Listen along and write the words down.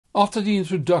After the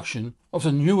introduction of the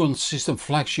Nuon System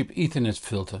flagship Ethernet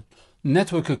filter,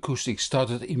 Network Acoustics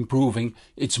started improving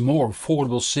its more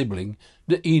affordable sibling,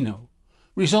 the Eeno,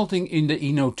 resulting in the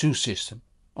Eeno2 system,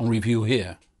 on review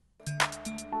here.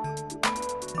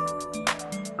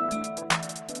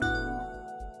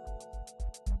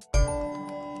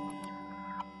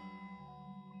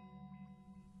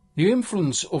 The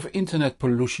influence of internet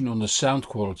pollution on the sound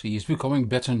quality is becoming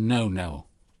better known now.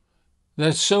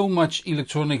 There's so much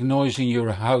electronic noise in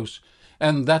your house,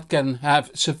 and that can have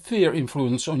severe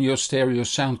influence on your stereo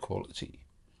sound quality.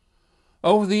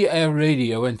 Over-the-air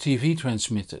radio and TV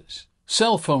transmitters,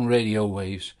 cell phone radio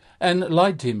waves and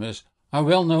light dimmers are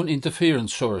well-known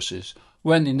interference sources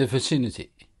when in the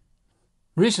vicinity.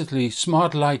 Recently,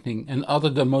 smart lighting and other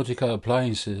domotica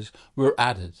appliances were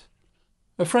added.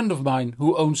 A friend of mine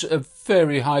who owns a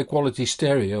very high-quality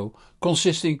stereo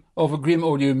consisting of a Grim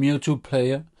Audio Eno2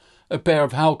 player, a pair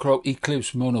of Halcro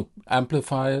Eclipse mono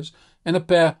amplifiers and a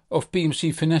pair of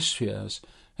PMC Fenestrias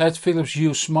had Philips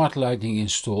Hue smart lighting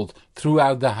installed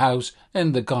throughout the house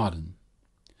and the garden.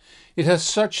 It has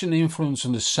such an influence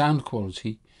on the sound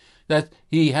quality that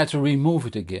he had to remove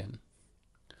it again.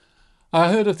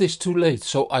 I heard of this too late,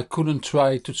 so I couldn't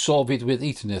try to solve it with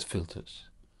Ethernet filters.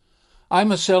 I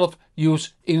myself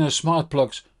use inner smart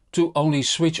plugs to only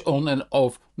switch on and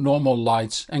off normal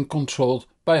lights and controlled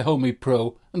by Homey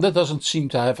Pro, and that doesn't seem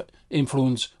to have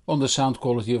influence on the sound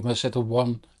quality of my set of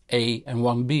 1A and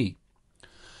 1B.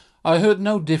 I heard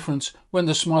no difference when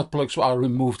the smart plugs are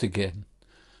removed again.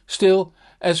 Still,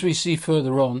 as we see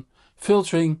further on,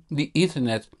 filtering the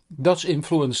Ethernet does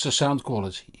influence the sound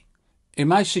quality. In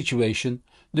my situation,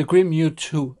 the Grim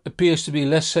Eno2 appears to be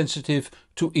less sensitive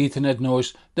to Ethernet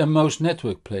noise than most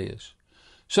network players,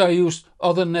 so I used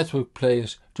other network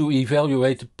players to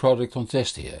evaluate the product on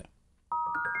test here.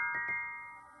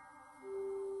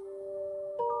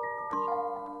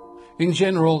 In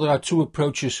general, there are two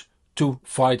approaches to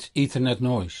fight Ethernet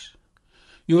noise.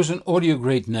 Use an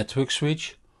audio-grade network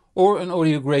switch or an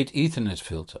audio-grade Ethernet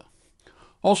filter.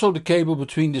 Also, the cable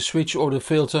between the switch or the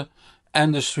filter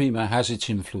and the streamer has its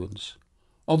influence.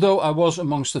 Although I was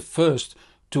amongst the first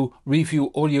to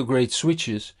review audio-grade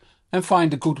switches and find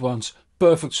the good ones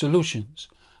perfect solutions,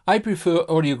 I prefer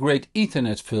audio-grade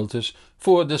Ethernet filters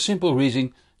for the simple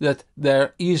reason that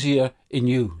they're easier in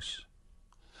use.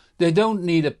 They don't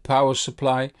need a power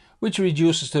supply, which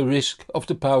reduces the risk of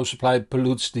the power supply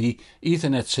pollutes the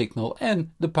Ethernet signal and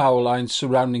the power lines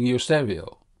surrounding your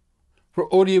stereo.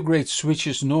 For audio-grade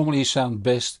switches normally sound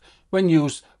best when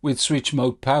used with switch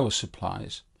mode power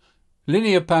supplies.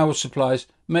 Linear power supplies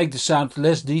make the sound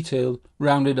less detailed,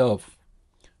 rounded off.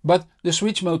 But the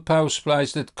switch mode power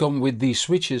supplies that come with these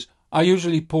switches are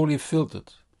usually poorly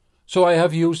filtered. So I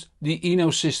have used the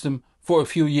Eeno system for a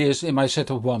few years in my set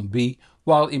of 1B,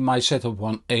 while in my set of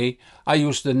 1A I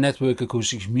used the Network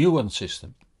Acoustics Nuon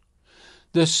system.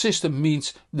 The system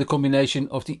means the combination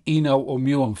of the Eeno or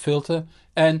Nuon filter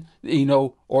and the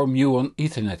Eeno or Nuon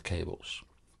Ethernet cables.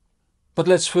 But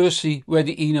let's first see where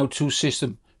the Eeno2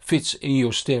 system fits in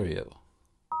your stereo.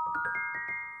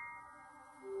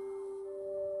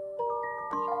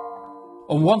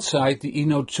 On one side, the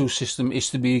Eeno2 system is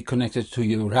to be connected to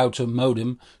your router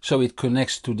modem, so it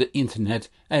connects to the internet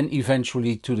and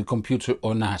eventually to the computer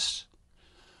or NAS.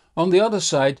 On the other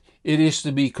side, it is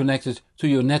to be connected to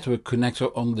your network connector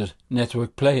on the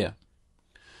network player.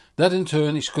 That in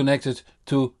turn is connected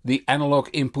to the analog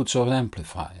inputs of an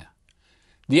amplifier.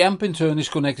 The amp in turn is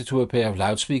connected to a pair of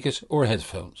loudspeakers or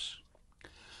headphones.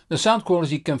 The sound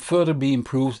quality can further be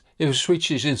improved if a switch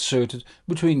is inserted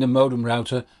between the modem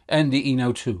router and the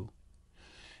Eeno2.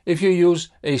 If you use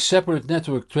a separate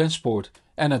network transport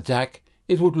and a DAC,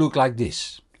 it would look like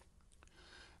this.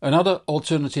 Another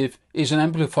alternative is an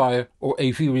amplifier or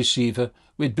AV receiver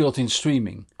with built-in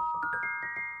streaming.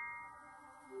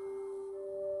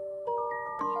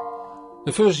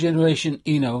 The first generation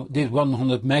Eeno did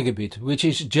 100 megabit, which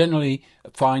is generally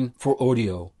fine for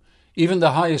audio. Even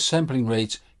the highest sampling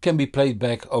rates can be played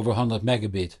back over 100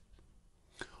 megabit.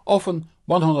 Often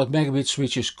 100 megabit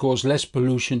switches cause less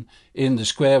pollution in the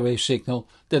square wave signal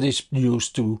that is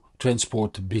used to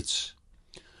transport the bits.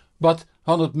 But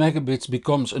 100 megabits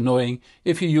becomes annoying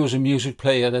if you use a music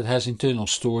player that has internal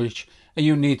storage and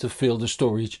you need to fill the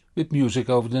storage with music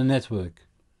over the network.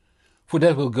 For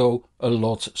that will go a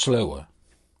lot slower.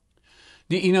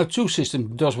 The Eeno2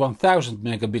 system does 1000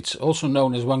 megabits, also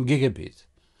known as 1 gigabit.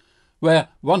 Where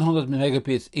 100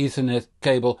 megabit Ethernet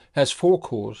cable has 4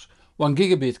 cores, 1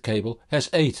 gigabit cable has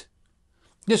 8.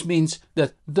 This means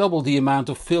that double the amount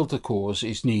of filter cores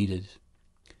is needed.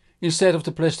 Instead of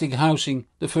the plastic housing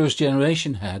the first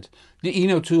generation had, the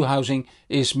Eeno2 housing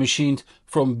is machined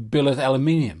from billet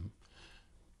aluminium.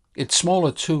 It's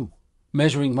smaller too,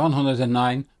 measuring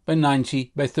 109 by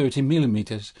 90 by 30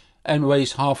 mm and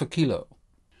weighs half a kilo.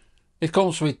 It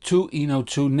comes with two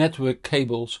Eeno2 network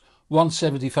cables, one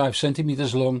 75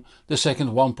 cm long, the second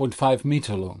 1.5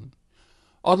 meter long.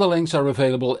 Other lengths are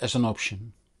available as an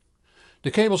option.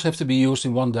 The cables have to be used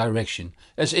in one direction,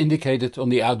 as indicated on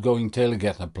the outgoing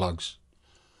Telegetter plugs.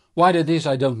 Why that is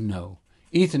I don't know.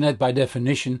 Ethernet by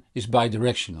definition is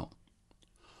bidirectional.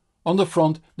 On the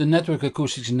front the Network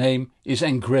Acoustics name is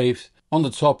engraved, on the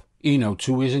top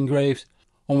Eeno2 is engraved.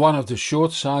 On one of the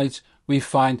short sides we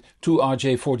find two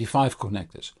RJ45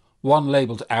 connectors, one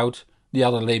labelled out, the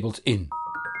other labelled in.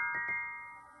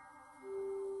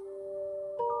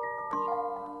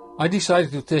 I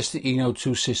decided to test the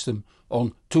Eeno2 system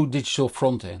on two digital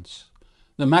front ends.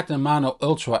 The Magnum Nano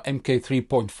Ultra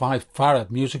MK3.5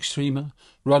 Farad music streamer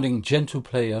running Gen 2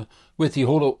 player with the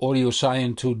Holo Audio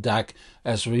Cyan2 DAC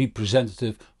as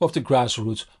representative of the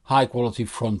grassroots high quality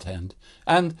front end,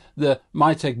 and the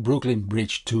Mytek Brooklyn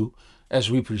Bridge 2 as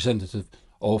representative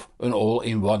of an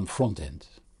all-in-one front end.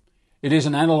 It is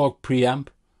an analog preamp,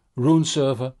 Roon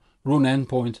server, Roon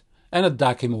endpoint and a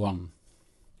DAC in one.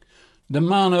 The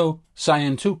Nano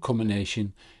Cyan2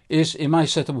 combination is in my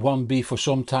setup 1B for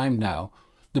some time now.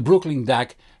 The Brooklyn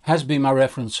DAC has been my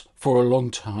reference for a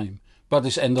long time, but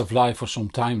is end of life for some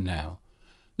time now.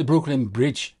 The Brooklyn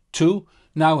Bridge 2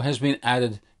 now has been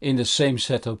added in the same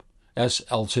setup as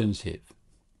alternative.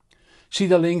 See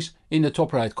the links in the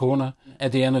top right corner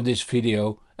at the end of this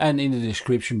video and in the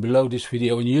description below this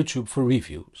video on YouTube for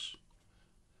reviews.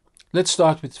 Let's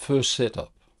start with the first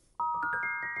setup.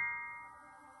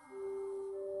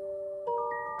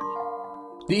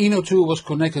 The Eeno2 was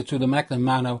connected to the Magnum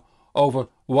Nano over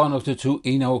one of the two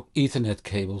Eno Ethernet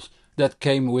cables that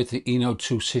came with the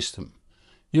Eeno2 system.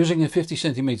 Using a 50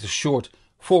 cm short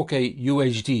 4K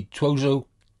UHD Tozo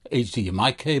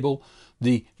HDMI cable,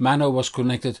 the Nano was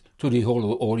connected to the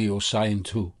Holo Audio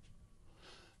Cyan2.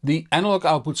 The analog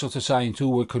outputs of the Cyan2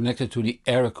 were connected to the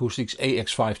Acoustics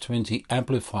AX520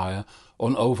 amplifier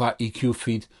on OVA EQ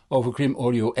feed over Grim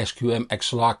Audio SQM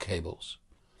XLR cables.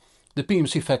 The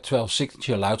PMC FAT12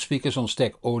 signature loudspeakers on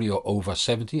stack Audio OVA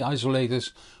 70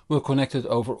 isolators were connected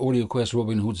over AudioQuest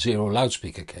Robin Hood Zero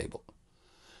loudspeaker cable.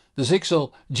 The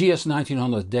Zixel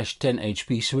GS1900-10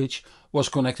 HP switch was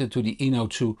connected to the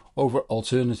Eeno2 over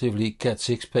alternatively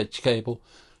Cat6 patch cable,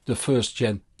 the first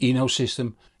gen Eno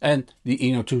system and the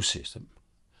Eeno2 system.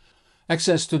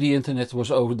 Access to the internet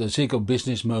was over the Ziggo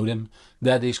business modem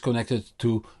that is connected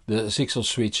to the Zixel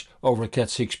switch over a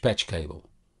Cat6 patch cable.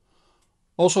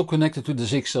 Also connected to the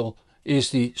Zixel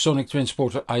is the Sonic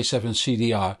Transporter i7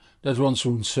 CDR that runs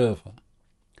Roon server.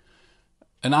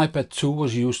 An iPad 2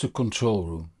 was used to control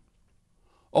Roon.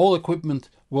 All equipment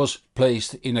was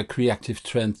placed in a Creative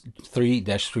Trend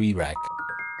 3-3 rack.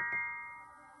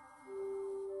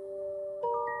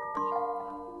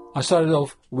 I started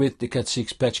off with the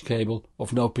Cat6 patch cable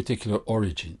of no particular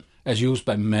origin, as used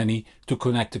by many to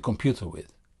connect the computer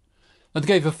with. That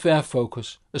gave a fair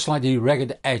focus, a slightly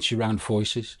ragged edge around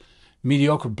voices,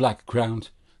 mediocre black ground,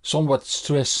 somewhat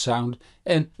stressed sound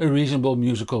and a reasonable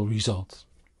musical result.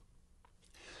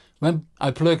 When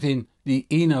I plugged in the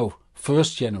Eno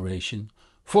first generation,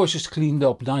 voices cleaned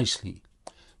up nicely.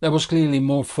 There was clearly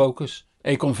more focus,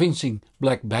 a convincing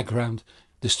black background,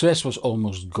 the stress was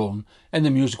almost gone and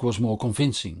the music was more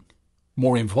convincing,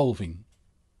 more involving.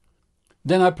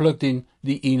 Then I plugged in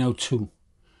the Eeno2,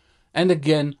 and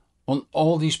again on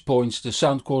all these points the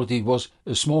sound quality was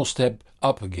a small step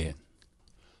up again.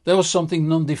 There was something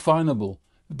non-definable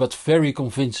but very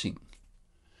convincing.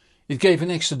 It gave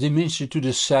an extra dimension to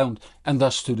the sound and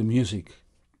thus to the music.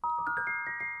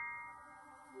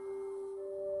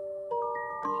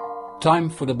 Time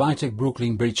for the Mytek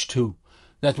Brooklyn Bridge 2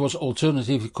 that was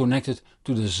alternatively connected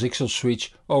to the Zixel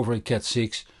switch over a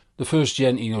Cat6, the first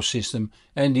gen Eno system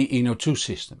and the Eeno2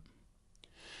 system.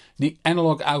 The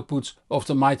analog outputs of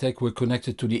the Mytek were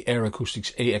connected to the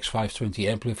Acoustics AX520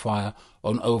 amplifier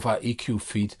on OVA EQ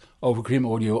feed over Grim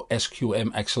Audio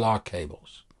SQM XLR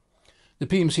cables. The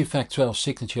PMC FAT12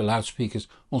 signature loudspeakers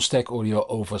on stack Audio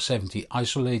OVA 70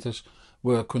 isolators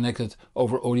were connected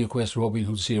over AudioQuest Robin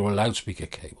Hood Zero loudspeaker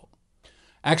cable.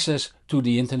 Access to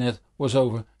the internet was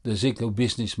over the Ziggo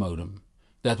business modem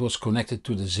that was connected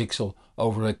to the Zixel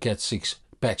over a Cat6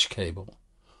 patch cable.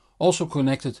 Also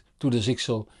connected to the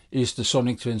Zixel is the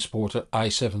Sonic Transporter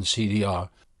i7 CDR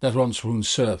that runs Roon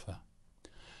server.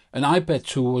 An iPad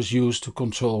 2 was used to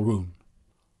control Roon.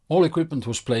 All equipment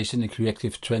was placed in the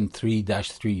Creative Trend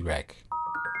 3-3 rack.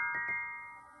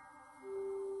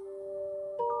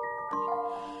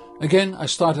 Again, I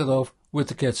started off with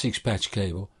the Cat6 patch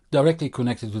cable directly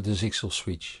connected with the Zixel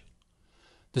switch.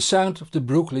 The sound of the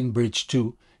Brooklyn Bridge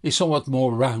 2 is somewhat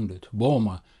more rounded,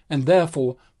 warmer, and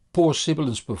therefore poor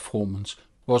sibilance performance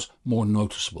was more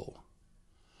noticeable.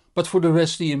 But for the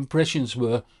rest the impressions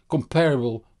were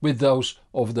comparable with those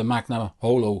of the Magna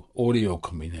Holo audio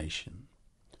combination.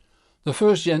 The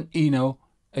first gen Eno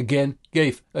again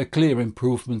gave a clear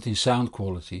improvement in sound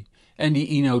quality, and the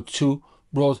Eno2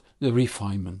 brought the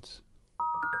refinement.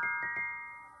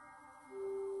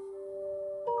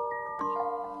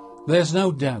 There's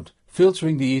no doubt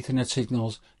filtering the Ethernet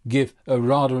signals give a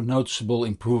rather noticeable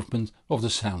improvement of the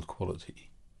sound quality.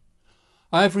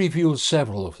 I have reviewed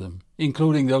several of them,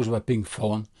 including those by Pink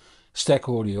Fawn, Stack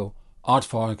Audio,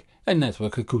 Aardvark and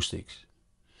Network Acoustics.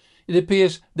 It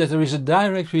appears that there is a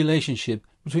direct relationship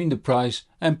between the price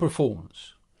and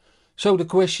performance. So the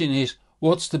question is,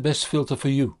 what's the best filter for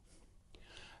you?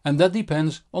 And that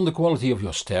depends on the quality of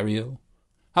your stereo,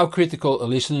 how critical a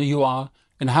listener you are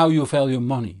and how you value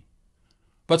money.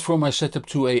 But for my setup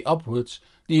 2A upwards,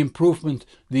 the improvement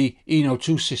the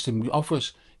Eeno2 system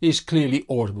offers is clearly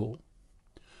audible.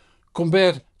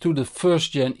 Compared to the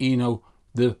first gen Eno,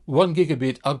 the 1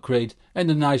 gigabit upgrade and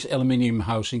the nice aluminium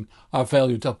housing are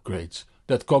valued upgrades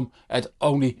that come at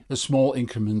only a small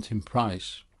increment in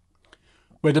price.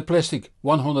 Where the plastic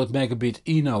 100 megabit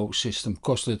Eno system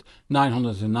costed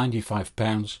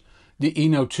 £995, the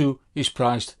Eno2 is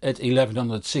priced at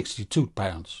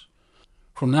 £1162.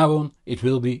 From now on it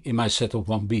will be in my setup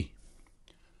 1B.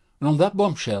 And on that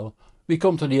bombshell we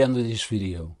come to the end of this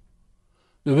video.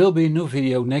 There will be a new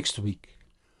video next week.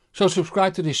 So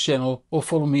subscribe to this channel or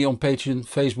follow me on Patreon,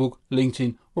 Facebook,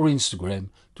 LinkedIn or Instagram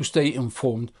to stay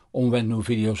informed on when new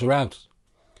videos are out.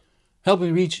 Help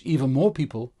me reach even more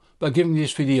people by giving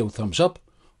this video a thumbs up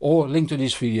or link to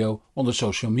this video on the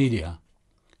social media.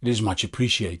 It is much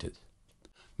appreciated.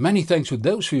 Many thanks to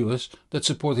those viewers that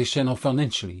support this channel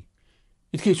financially.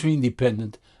 It keeps me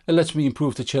independent and lets me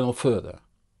improve the channel further.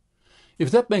 If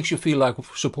that makes you feel like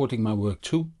supporting my work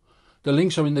too, the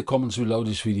links are in the comments below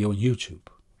this video on YouTube.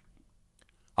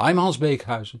 I'm Hans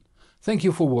Beekhuizen, thank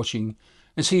you for watching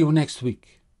and see you next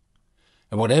week.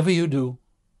 And whatever you do,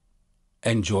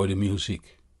 enjoy the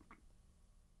music.